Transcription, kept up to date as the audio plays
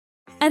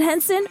At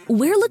Henson,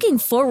 we're looking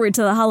forward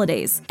to the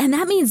holidays, and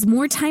that means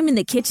more time in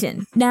the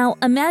kitchen. Now,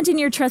 imagine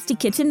your trusty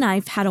kitchen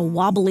knife had a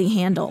wobbly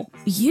handle.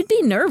 You'd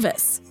be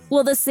nervous.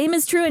 Well, the same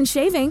is true in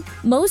shaving.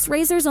 Most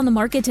razors on the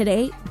market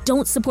today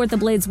don't support the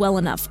blades well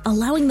enough,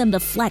 allowing them to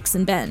flex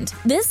and bend.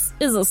 This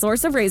is a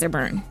source of razor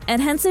burn. At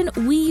Henson,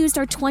 we used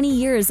our 20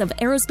 years of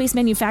aerospace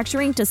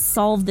manufacturing to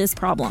solve this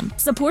problem,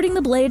 supporting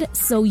the blade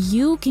so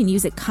you can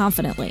use it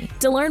confidently.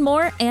 To learn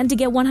more and to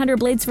get 100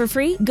 blades for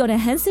free, go to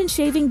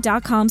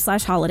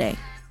hensonshaving.com/holiday.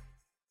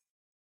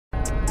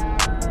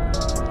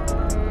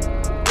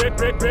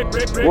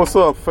 What's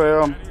up,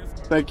 fam?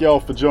 Thank y'all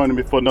for joining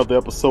me for another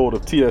episode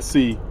of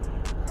TSC.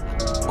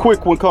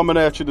 Quick one coming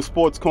at you. The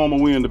sports coma,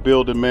 we in the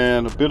building,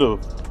 man. A bit of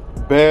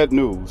bad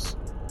news,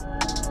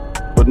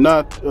 but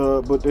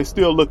they're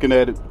still looking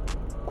at it.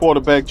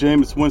 Quarterback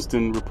Jameis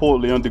Winston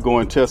reportedly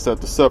undergoing tests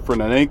after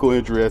suffering an ankle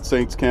injury at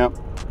Saints camp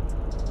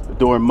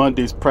during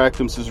Monday's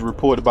practice, is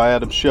reported by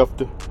Adam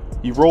Schefter.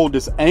 He rolled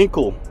his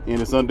ankle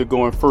and is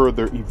undergoing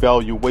further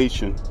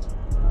evaluation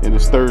in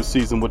his third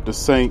season with the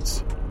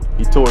Saints.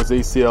 He tore his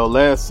ACL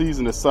last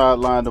season and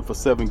sidelined him for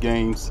 7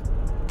 games.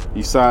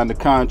 He signed the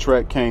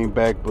contract, came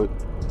back, but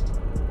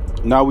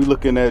now we're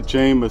looking at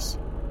Jameis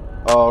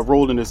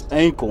rolling his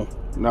ankle.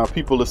 Now,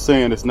 people are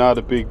saying it's not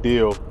a big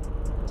deal.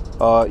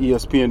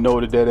 ESPN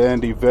noted that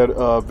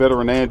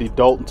veteran Andy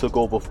Dalton took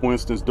over for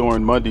Winston's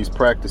during Monday's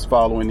practice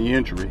following the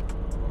injury.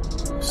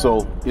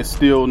 So it's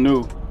still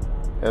new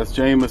as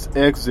Jameis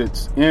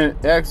exits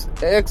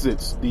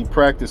the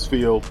practice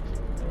field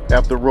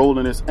after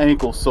rolling his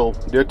ankle. So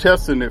they're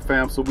testing it,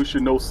 fam, so we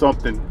should know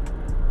something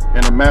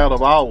in a matter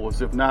of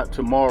hours, if not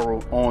tomorrow,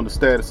 on the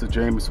status of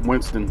Jameis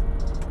Winston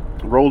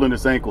rolling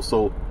his ankle.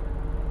 So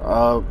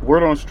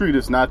word on the street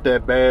is not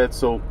that bad,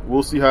 so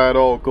we'll see how it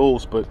all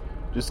goes. But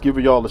just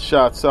giving y'all the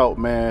shots out,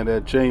 man,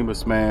 that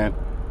Jameis, man,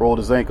 rolled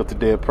his ankle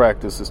today at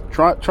practice. Is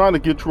trying to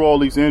get through all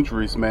these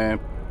injuries, man,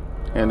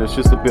 and it's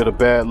just a bit of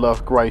bad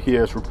luck right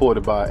here, as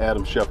reported by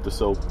Adam Schefter.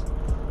 So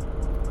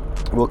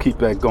we'll keep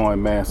that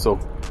going, man. So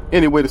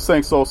anyway, the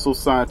Saints also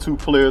signed 2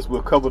 players.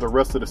 We'll cover the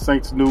rest of the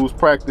Saints news,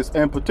 practice,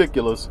 and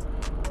particulars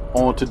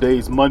on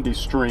today's Monday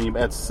stream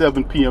at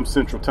 7 p.m.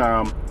 Central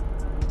Time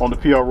on the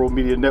PRO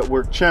Media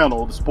Network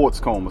channel, The Sports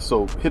Coma.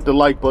 So hit the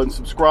like button,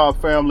 subscribe,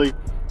 family.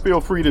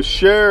 Feel free to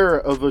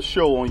share the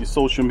show on your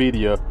social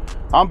media.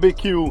 I'm Big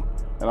Q, and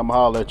I'm going to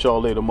holler at y'all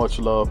later. Much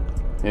love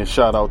and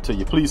shout out to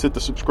you. Please hit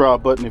the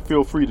subscribe button and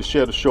feel free to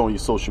share the show on your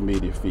social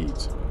media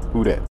feeds.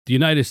 Who that? The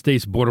United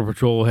States Border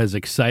Patrol has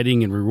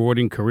exciting and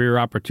rewarding career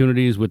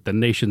opportunities with the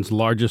nation's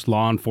largest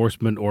law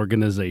enforcement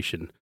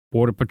organization.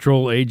 Border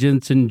Patrol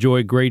agents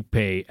enjoy great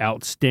pay,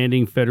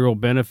 outstanding federal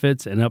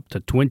benefits, and up to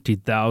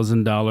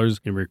 $20,000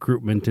 in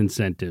recruitment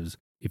incentives.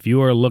 If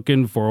you are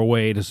looking for a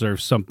way to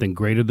serve something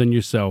greater than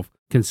yourself,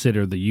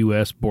 consider the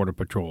U.S. Border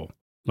Patrol.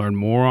 Learn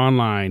more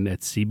online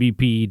at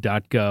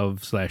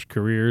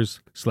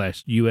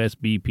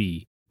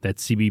cbp.gov/careers/USBP.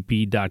 That's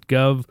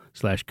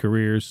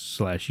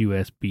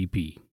cbp.gov/careers/USBP.